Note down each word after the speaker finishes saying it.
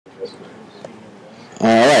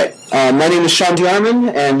All right. My name is Sean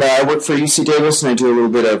DeArmond, and I work for UC Davis, and I do a little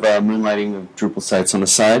bit of moonlighting of Drupal sites on the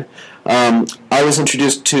side. I was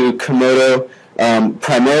introduced to Komodo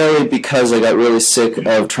primarily because I got really sick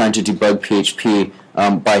of trying to debug PHP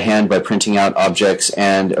by hand by printing out objects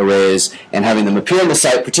and arrays and having them appear on the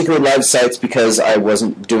site, particularly live sites, because I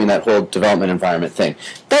wasn't doing that whole development environment thing.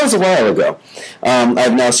 That was a while ago.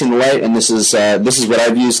 I've now seen the light, and this is what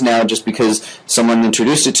I've used now just because someone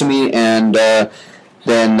introduced it to me, and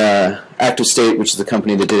then Active State, which is the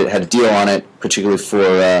company that did it, had a deal on it, particularly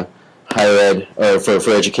for higher ed, or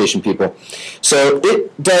for education people. So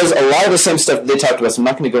it does a lot of the same stuff that they talked about, so I'm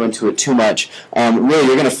not going to go into it too much. Really,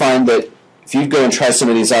 you're going to find that if you go and try some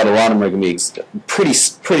of these out, a lot of them are going to be pretty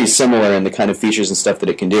similar in the kind of features and stuff that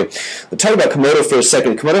it can do. We'll talk about Komodo for a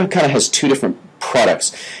second. Komodo kind of has two different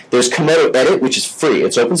products. There's Komodo Edit, which is free.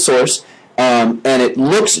 It's open source. And it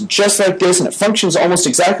looks just like this, and it functions almost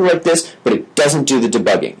exactly like this, but it doesn't do the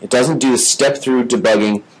debugging. It doesn't do the step-through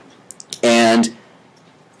debugging, and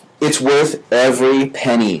it's worth every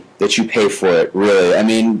penny that you pay for it, really. I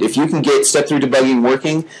mean, if you can get step-through debugging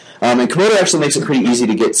working, and Komodo actually makes it pretty easy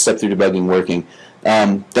to get step-through debugging working,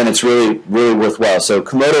 then it's really worthwhile. So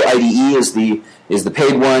Komodo IDE is the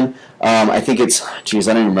paid one. I think it's, geez,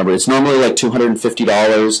 I don't even remember. It's normally like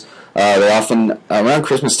 $250. They often, around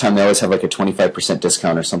Christmas time, they always have like a 25%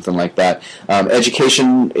 discount or something like that.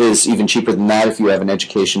 Education is even cheaper than that. If you have an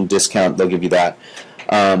education discount, they'll give you that.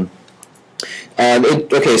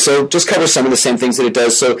 Okay, so just cover some of the same things that it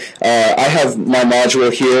does. So I have my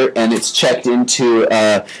module here, and it's checked into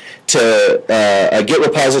a Git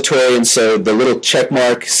repository, and so the little check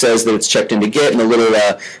mark says that it's checked into Git, and the little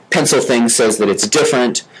pencil thing says that it's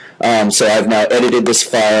different. So I've now edited this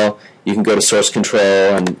file. You can go to source control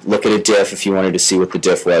and look at a diff if you wanted to see what the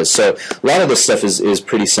diff was. So a lot of this stuff is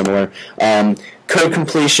pretty similar. Code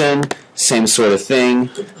completion, same sort of thing.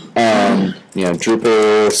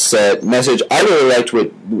 Drupal set message. I really liked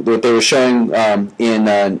what they were showing in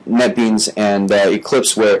NetBeans and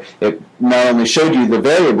Eclipse, where it not only showed you the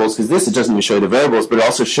variables, because it doesn't even show you the variables, but it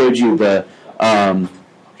also showed you the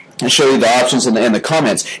options and the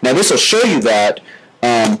comments. Now this will show you that.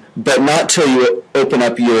 But not till you open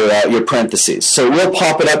up your parentheses. So it will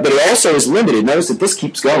pop it up, but it also is limited. Notice that this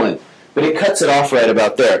keeps going, but it cuts it off right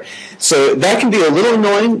about there. So that can be a little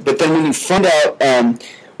annoying, but then when you find out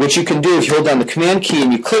what you can do, if you hold down the Command key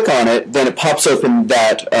and you click on it, then it pops open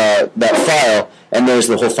that file, and there's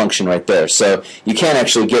the whole function right there. So you can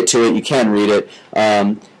actually get to it, you can read it,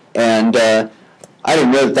 I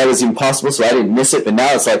didn't know that was even possible, so I didn't miss it, but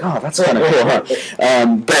now it's like, oh, that's kind of cool, huh?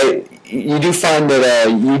 But you do find that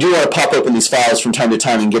you do want to pop open these files from time to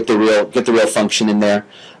time and get the real function in there.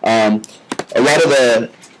 A lot of the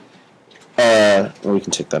well, we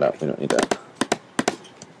can take that out. We don't need that.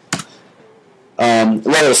 A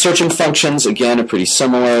lot of the searching functions, again, are pretty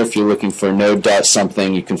similar. If you're looking for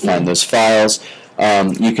node.something, you can find those files.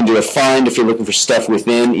 You can do a find if you're looking for stuff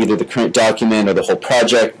within either the current document or the whole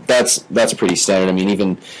project. That's pretty standard. I mean,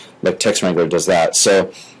 even like Text Wrangler does that.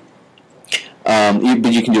 So,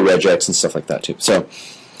 but you can do regex and stuff like that too. So,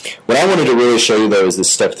 what I wanted to really show you though is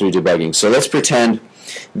this step-through debugging. So let's pretend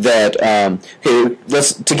that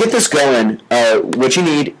to get this going, what you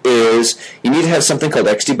need is you need to have something called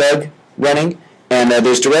xdebug running. And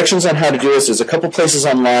there's directions on how to do this. There's a couple places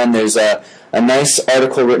online. There's a nice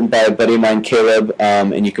article written by a buddy of mine, Caleb,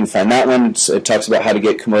 and you can find that one. It talks about how to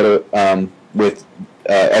get Komodo with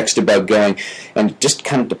xdebug going, and it just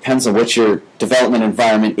kind of depends on what your development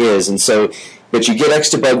environment is. And so, but you get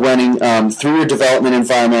xdebug running through your development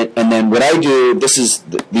environment, and then what I do, this is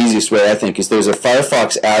the easiest way I think, is there's a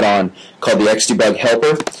Firefox add-on called the xdebug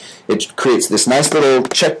helper. It creates this nice little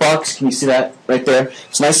checkbox. Can you see that right there?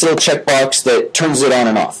 It's a nice little checkbox that turns it on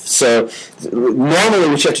and off. So normally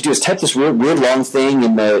what you have to do is type this weird long thing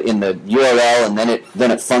in the URL, and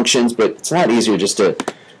then it functions. But it's a lot easier just to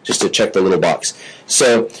check the little box.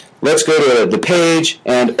 So let's go to the page,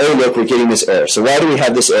 and oh look, we're getting this error. So why do we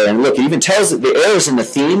have this error? And look, it even tells that the error is in the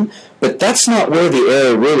theme, but that's not where the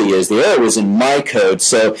error really is. The error was in my code,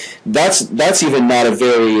 so that's even not a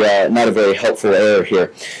very helpful error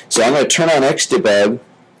here. So I'm going to turn on xdebug.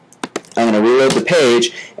 I'm going to reload the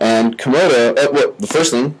page, and Komodo. Well, the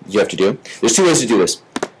first thing you have to do. There's two ways to do this.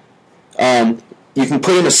 You can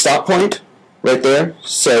put in a stop point right there,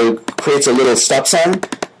 so it creates a little stop sign.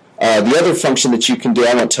 The other function that you can do,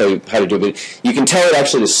 I won't tell you how to do it, but you can tell it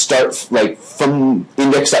actually to start like from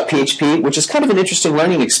index.php, which is kind of an interesting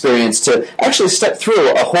learning experience to actually step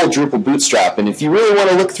through a whole Drupal bootstrap. And if you really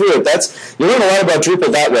want to look through it, you learn a lot about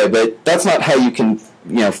Drupal that way, but that's not how you can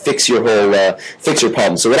fix your whole fix your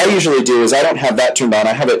problem. So what I usually do is I don't have that turned on.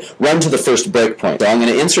 I have it run to the first breakpoint. So I'm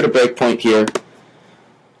going to insert a breakpoint here.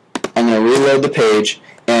 I'm going to reload the page,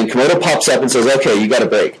 and Komodo pops up and says, "Okay, you got a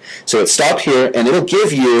break." So it stopped here, and it'll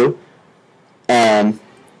give you where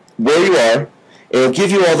you are. It'll give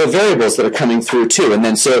you all the variables that are coming through too, and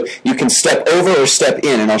then so you can step over or step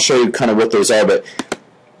in, and I'll show you kind of what those are. But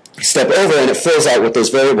step over, and it fills out what those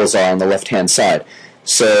variables are on the left-hand side.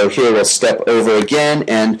 So here we'll step over again,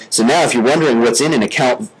 and so now if you're wondering what's in an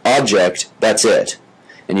account object, that's it.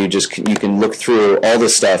 And you can look through all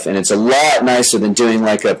this stuff, and it's a lot nicer than doing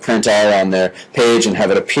like a print all on their page and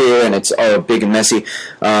have it appear, and it's all big and messy.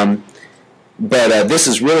 But this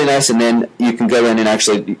is really nice, and then you can go in and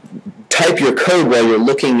actually type your code while you're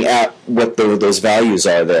looking at what those values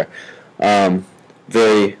are there.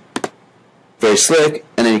 Very, very slick,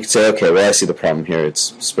 and then you can say, okay, well, I see the problem here.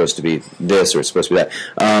 It's supposed to be this, or it's supposed to be that.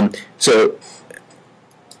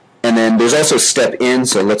 And then there's also step in,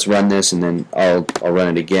 so let's run this, and then I'll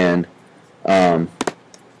run it again.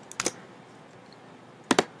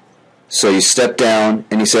 So you step down,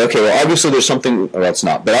 and you say, okay, well, obviously there's something, or that's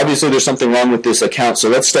not, but obviously there's something wrong with this account, so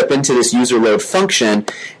let's step into this user load function,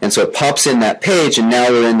 and so it pops in that page, and now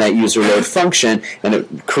we're in that user load function, and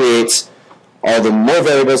it creates all the more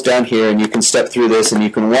variables down here, and you can step through this, and you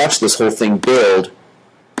can watch this whole thing build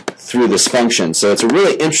through this function. So it's a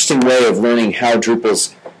really interesting way of learning how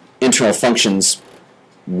Drupal's internal functions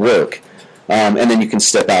work, and then you can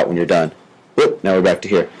step out when you're done. Oop, now we're back to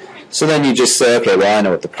here. So then you just say, okay, well, I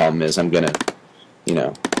know what the problem is. I'm going to,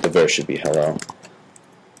 the var should be hello.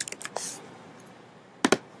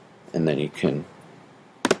 And then you can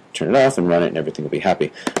turn it off and run it, and everything will be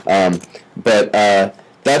happy. But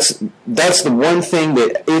that's the one thing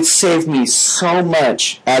that it saved me so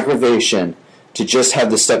much aggravation to just have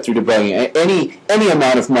the step-through debugging. Any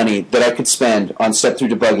amount of money that I could spend on step-through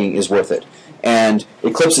debugging is worth it. And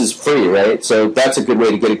Eclipse is free, right? So that's a good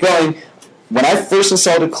way to get it going. When I first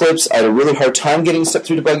installed Eclipse, I had a really hard time getting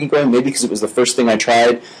step-through debugging going, maybe because it was the first thing I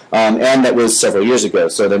tried, and that was several years ago,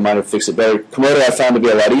 so they might have fixed it better. Komodo I found to be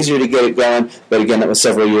a lot easier to get it going, but again, that was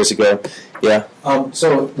several years ago. Yeah?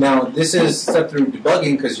 So now this is step-through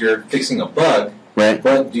debugging because you're fixing a bug, right?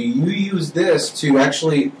 But do you use this to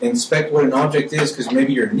actually inspect what an object is because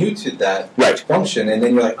maybe you're new to that function, and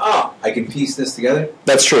then you're like, I can piece this together?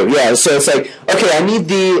 That's true, yeah. So it's like, okay, I need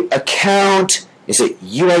the account. Is it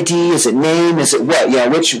UID? Is it name? Is it what? Yeah,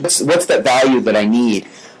 what's that value that I need?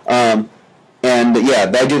 And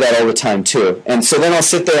yeah, I do that all the time too. And so then I'll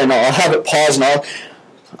sit there and I'll have it pause, and I'll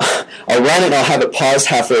run it and I'll have it paused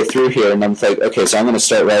halfway through here, and I'm like, okay, so I'm going to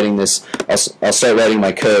start writing this. I'll start writing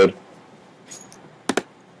my code.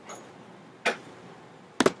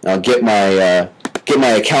 I'll get my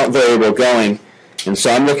account variable going. And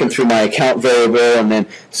so I'm looking through my account variable, and then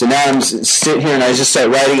so now I'm sitting here and I just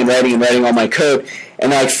start writing all my code,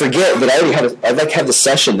 and I forget that I already have the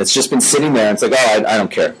session that's just been sitting there. And it's like, I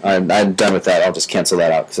don't care. I'm done with that. I'll just cancel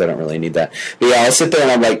that out because I don't really need that. But yeah, I'll sit there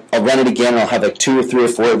and I'll run it again, and I'll have like 2 or 3 or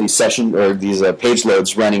 4 of these session or these page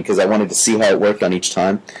loads running because I wanted to see how it worked on each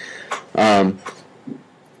time.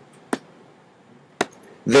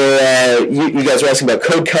 You guys were asking about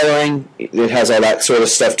code coloring. It has all that sort of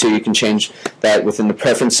stuff too. You can change that within the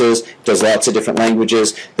preferences. It does lots of different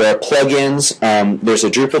languages. There are plugins. There's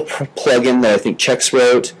a Drupal plugin that I think Chex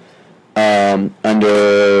wrote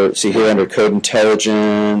under Code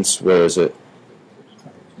Intelligence. Where is it?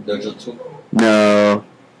 No.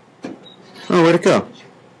 Oh, where'd it go?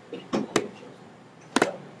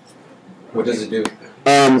 What does it do?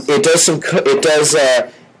 It does some. It does.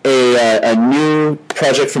 A new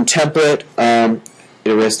project from template. It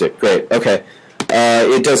erased it. Great. Okay.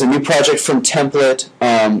 It does a new project from template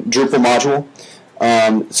Drupal module.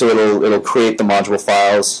 So it'll create the module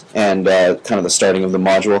files and kind of the starting of the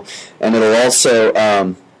module, and it'll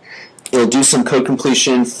also it'll do some code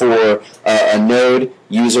completion for a node,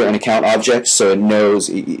 user, and account objects. So it knows.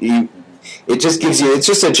 It just gives you. It's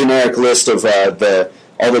just a generic list of all the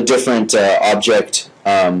different object.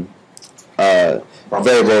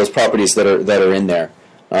 Variables, properties that are in there,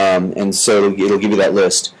 and so it'll give you that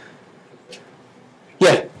list.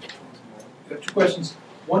 Yeah. I have 2 questions.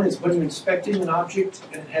 One is when you're inspecting an object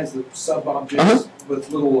and it has the sub objects with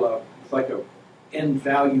little like a end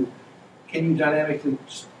value, can you dynamically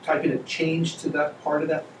just type in a change to that part of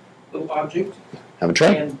that little object? Haven't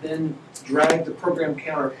tried. And then drag the program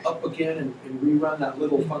counter up again and rerun that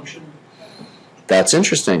little function? That's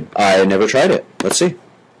interesting. I never tried it. Let's see.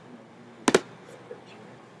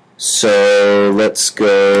 So let's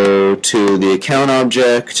go to the account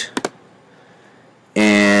object,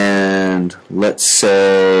 and let's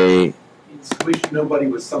say wish nobody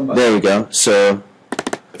was somebody. There we go. So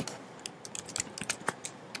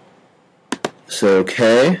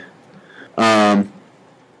okay. I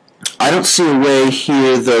don't see a way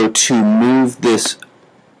here, though, to move this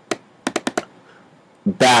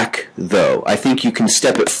back, though. I think you can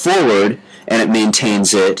step it forward, and it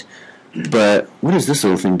maintains it. But what does this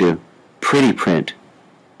little thing do? Pretty print.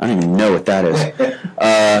 I don't even know what that is.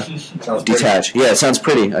 Detach. Yeah, it sounds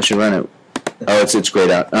pretty. I should run it. Oh, it's grayed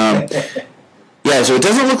out. Yeah, so it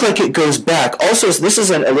doesn't look like it goes back. Also, this is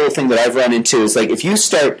a little thing that I've run into. Is like if you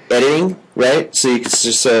start editing, right? So you can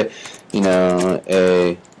just say,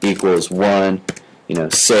 A equals 1,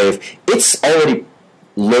 save. It's already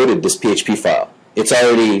loaded this PHP file. It's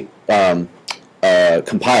already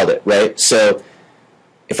compiled it, right? So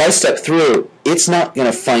if I step through, it's not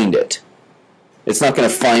going to find it. It's not going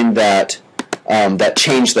to find that that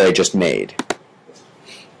change that I just made.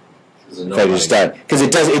 If I just start, because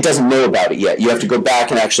it doesn't know about it yet. You have to go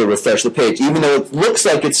back and actually refresh the page, even though it looks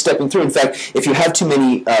like it's stepping through. In fact, if you have too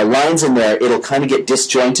many lines in there, it'll kind of get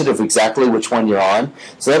disjointed of exactly which one you're on.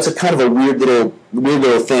 So that's a kind of a weird little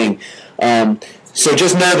thing. So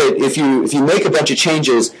just know that if you make a bunch of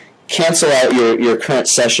changes, cancel out your current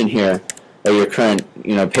session here, or your current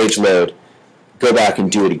page load. Go back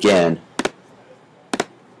and do it again,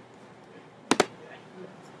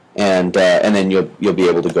 and then you'll be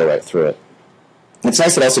able to go right through it. It's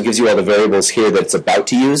nice. It also gives you all the variables here that it's about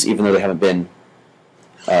to use, even though they haven't been,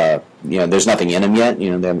 there's nothing in them yet. They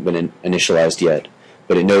haven't been initialized yet,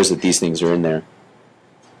 but it knows that these things are in there.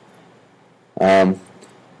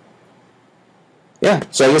 Yeah,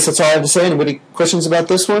 so I guess that's all I have to say. Anybody questions about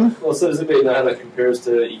this one? Well, so does anybody know how that compares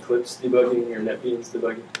to Eclipse debugging or NetBeans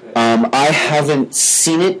debugging? I haven't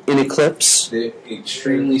seen it in Eclipse. They're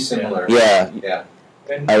extremely similar. Yeah. Yeah.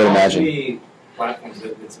 And I would all imagine. three platforms,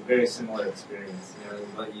 it's a very similar experience.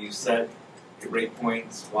 You set your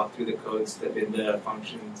breakpoints, walk through the code, step into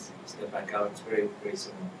functions, step back out. It's very, very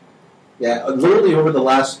similar. Yeah, literally over the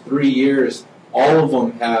last 3 years, all of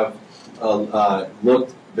them have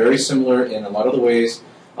looked very similar in a lot of the ways.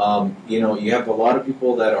 You have a lot of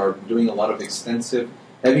people that are doing a lot of extensive,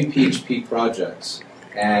 heavy PHP projects,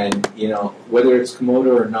 and whether it's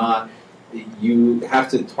Komodo or not, you have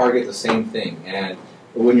to target the same thing. And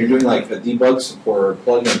when you're doing like a debug support or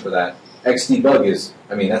plugin for that, Xdebug is,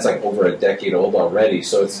 that's like over a decade old already.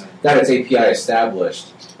 So it's got its API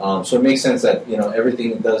established. So it makes sense that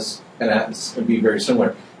everything does kind of be very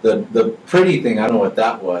similar. The pretty thing, I don't know what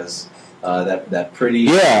that was. That pretty.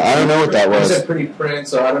 Yeah, I don't know what that was. It's a pretty print,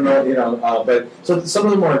 so I don't know. But so some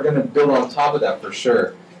of them are going to build on top of that for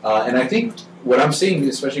sure. And I think what I'm seeing,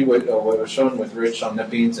 especially what was shown with Rich on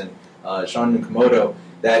NetBeans and Sean and Komodo,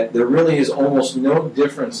 that there really is almost no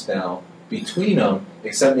difference now between them,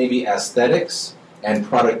 except maybe aesthetics and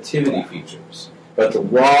productivity features. But the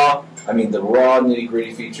raw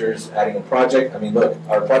nitty-gritty features, adding a project. Look,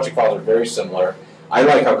 our project files are very similar. I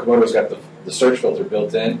like how Komodo's got the search filter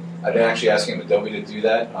built in. I've been actually asking Adobe to do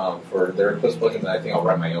that for their Eclipse plugin, and I think I'll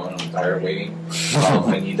write my own. I'm tired of waiting.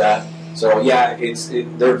 I need that. So yeah,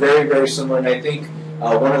 they're very, very similar, and I think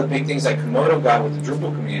one of the big things that Komodo got with the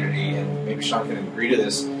Drupal community, and maybe Sean can agree to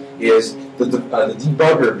this, is the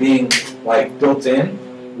debugger being like built in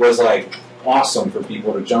was like awesome for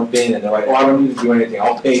people to jump in, and they're like, oh, I don't need to do anything.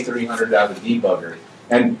 I'll pay $300 to have a debugger.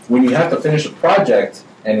 And when you have to finish a project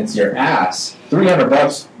and it's your ass,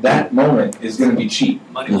 $300 that moment is going to be cheap.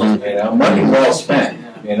 Money well spent. Money well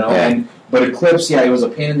spent. But Eclipse, it was a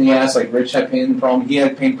pain in the ass. Like Rich had pain problem. He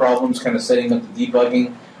had pain problems kind of setting up the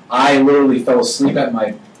debugging. I literally fell asleep at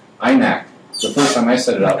my iMac the first time I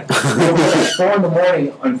set it up. It was 4 in the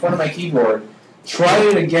morning in front of my keyboard. Tried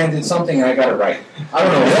it again, did something, and I got it right. I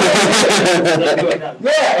don't know.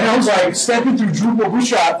 Yeah, and I was like stepping through Drupal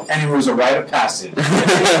Bootstrap, and it was a rite of passage. But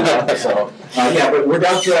we're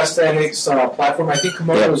down to aesthetics platform. I think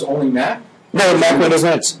Komodo is only Mac. No, Mac, Windows,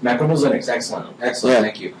 Linux. Mac, Windows, Linux. Excellent. Yeah.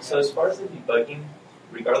 Thank you. So as far as the debugging,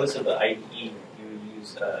 regardless of the IDE, you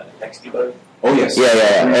use Xdebug? Oh, yes.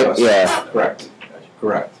 Yeah. Correct.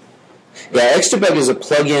 Yeah, Xdebug is a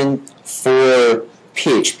plugin for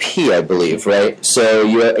PHP, I believe, right? So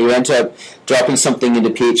you end up dropping something into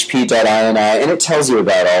php.ini, and it tells you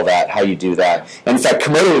about all that, how you do that. And in fact,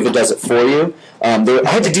 Komodo even does it for you. I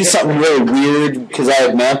had to do something really weird because I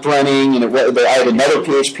had MAMP running, and I had another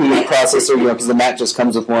PHP processor, because the Mac just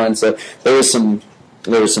comes with one. So there was some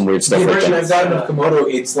weird stuff. The like version that. I've gotten of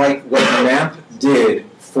Komodo, it's like what MAMP did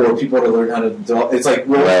for people to learn how to develop. It's like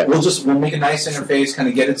we'll make a nice interface, kind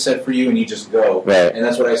of get it set for you, and you just go. Right. And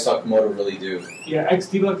that's what I saw Komodo really do. Yeah,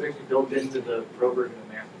 Xdebug is actually built into the Pro version of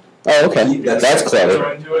NAMP. Oh, okay. That's clever.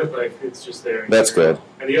 Go into it, it's just there. That's good.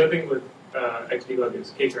 And the other thing with Xdebug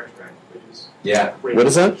is K-Crash Grind, which is Yeah. great. What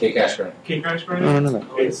is that? K-Cache Grind. K-Crash I Grind? don't know that.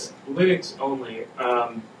 It's Linux only,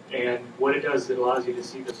 and what it does, it allows you to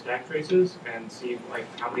see the stack traces and see like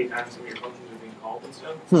how many times some of your functions are being called and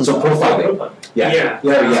stuff. So profiling. Yeah.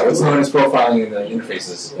 What's known as profiling in the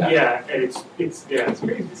interfaces. Yeah, and it's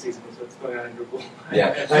crazy to see some of what's going on in Drupal.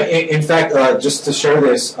 Yeah. In fact, just to share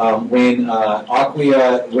this, when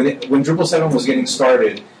Acquia, when Drupal 7 was getting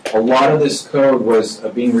started, a lot of this code was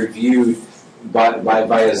being reviewed by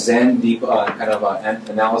a Zen deep kind of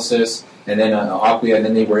analysis, and then Acquia, and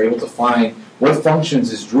then they were able to find what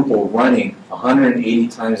functions is Drupal running 180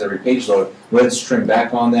 times every page load. Let's trim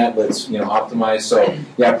back on that. Let's optimize. So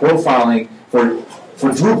yeah, profiling for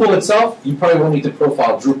Drupal itself, you probably won't need to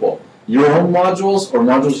profile Drupal. Your own modules or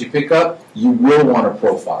modules you pick up, you will want to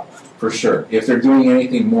profile for sure. If they're doing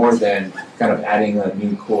anything more than kind of adding a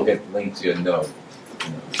new cool hip link to a node.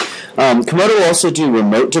 Komodo will also do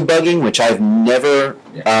remote debugging, which I've never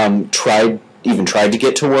tried to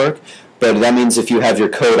get to work. But that means if you have your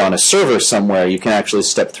code on a server somewhere, you can actually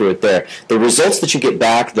step through it there. The results that you get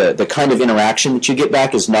back, the kind of interaction that you get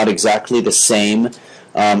back is not exactly the same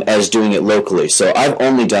as doing it locally. So I've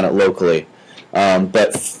only done it locally.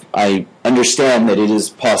 But I understand that it is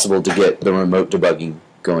possible to get the remote debugging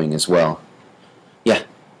going as well. Yeah?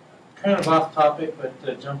 Kind of off topic, but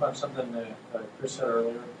to jump on something that Chris said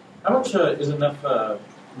earlier. How much is enough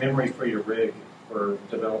memory for your rig for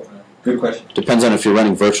development? Good question. Depends on if you're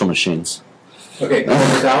running virtual machines. Okay,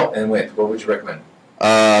 without and with, what would you recommend?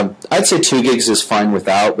 I'd say 2 gigs is fine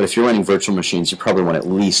without, but if you're running virtual machines, you probably want at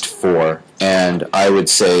least 4. And I would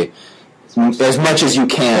say as much as you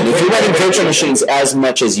can. If you're running virtual machines, as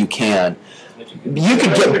much as you can. You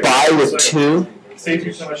could get by with 2. It saves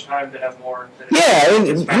you so much time to have more. Yeah,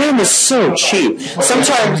 and RAM is so cheap.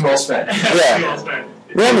 Sometimes, well spent. yeah.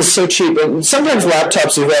 RAM is so cheap, and sometimes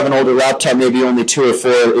laptops, if you have an older laptop, maybe only 2 or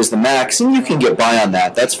 4 is the max, and you can get by on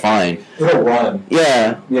that. That's fine. It'll run.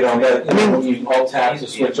 Yeah. But I mean, when you alt tab to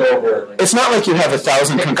switch over. It's not like you have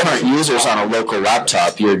 1,000 concurrent users on a local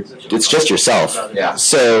laptop. It's just yourself. Yeah.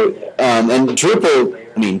 So, and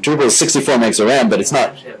Drupal is 64 megs of RAM, but it's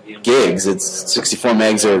not gigs. It's 64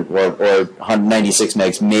 megs or 96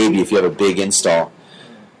 megs maybe if you have a big install.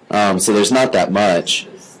 So there's not that much.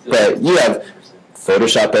 But you have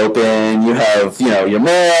Photoshop open, you have your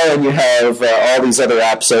mail, and you have all these other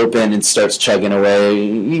apps open, and it starts chugging away.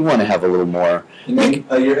 You want to have a little more. And then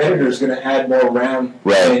your editor is going to add more RAM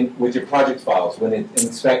Right. with your project files when it's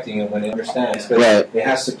inspecting and when it understands. But Right. it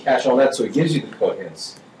has to catch all that, so it gives you the code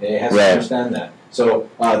hints. It has to Right. understand that. So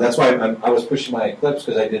that's why I was pushing my Eclipse,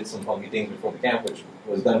 because I did some funky things before the camp, which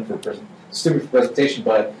was done for stupid presentation,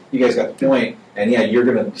 but you guys got the point. And yeah, you're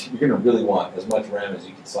gonna really want as much RAM as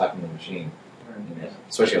you can slap in the machine,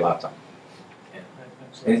 especially a laptop.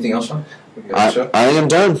 Anything else, Sean? I think I'm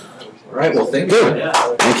done. All right. Well, thank you. Good.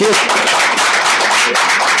 Thank you.